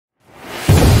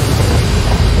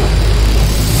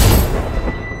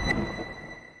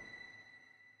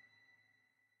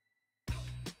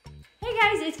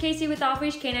KASEY with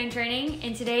Off-Leash Canine Training,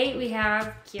 and today we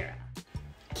have Kierra.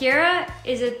 Kierra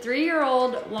is a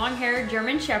 3-year-old long-haired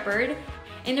German Shepherd,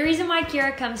 and the reason why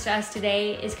Kierra comes to us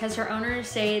today is because her owners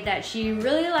say that she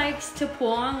really likes to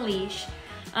pull on leash.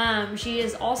 She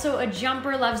is also a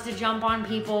jumper, loves to jump on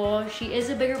people. She is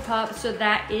a bigger pup, so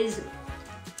that is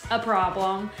a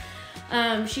problem.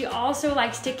 She also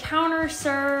likes to counter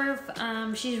surf.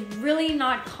 She's really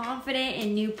not confident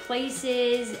in new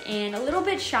places and a little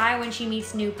bit shy when she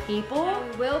meets new people.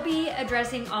 We will be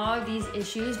addressing all of these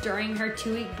issues during her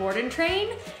 2-week board and train.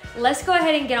 Let's go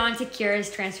ahead and get on to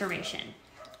Kierra's transformation.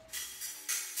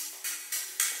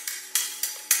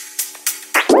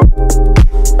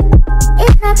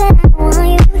 It's not that I don't want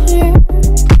you here,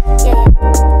 yeah.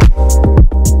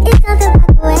 It's not the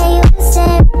way you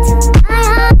stare into my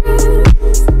eyes.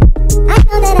 I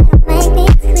know that I don't make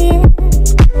things clear.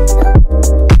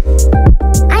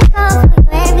 I fall for you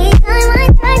every time I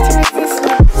try to resist.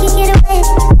 Can't get away.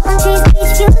 On trees,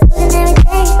 beach views, and every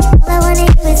day. All I wanna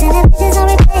do is in images on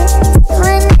replay. Still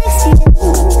right next to you.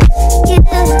 You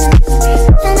try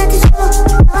not to show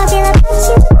how I feel about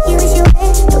you. You wish you were,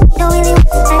 but we don't really want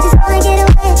to. I just wanna get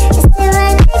away. It's still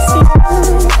right next to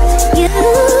you.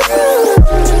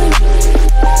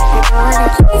 I wanna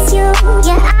kiss you.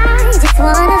 Yeah, I just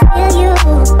wanna feel you.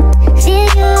 Feel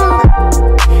you.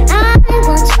 I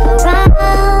want you around. I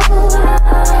want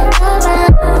you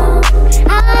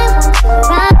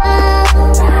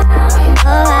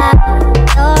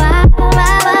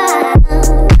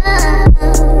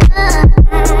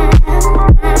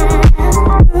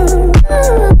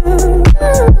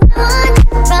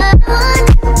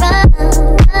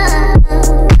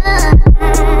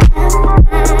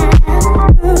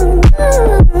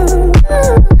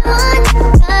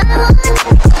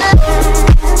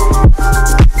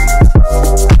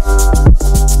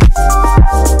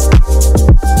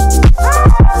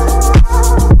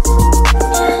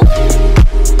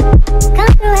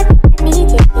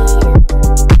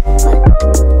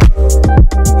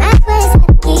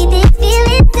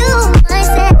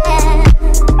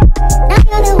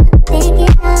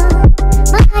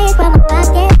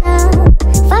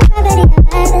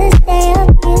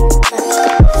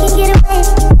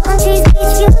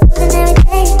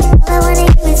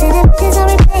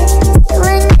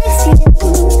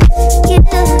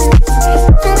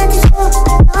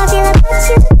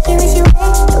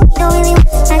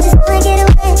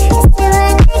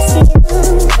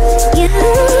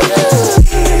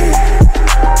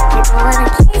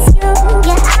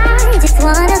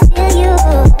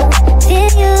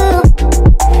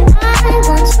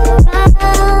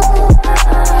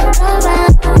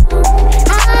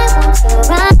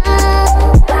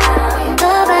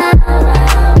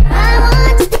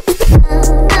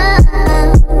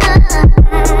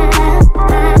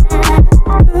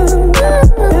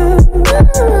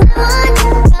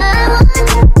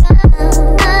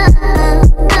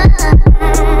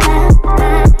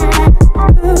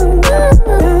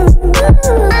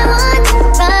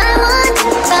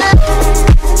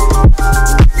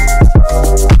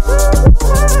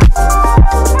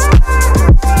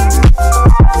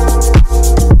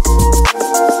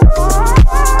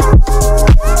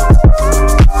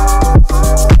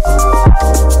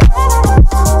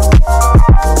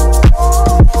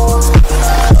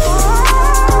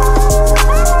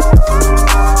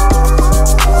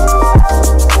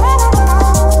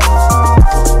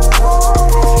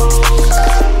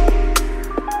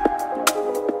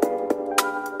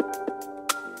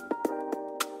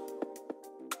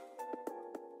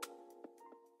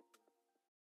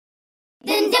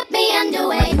then dip me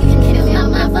underway. You can kill my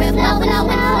mind for flow, but I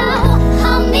will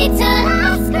hold me till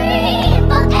I scream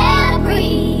for air to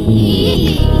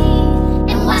breathe,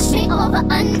 and wash me over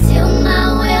until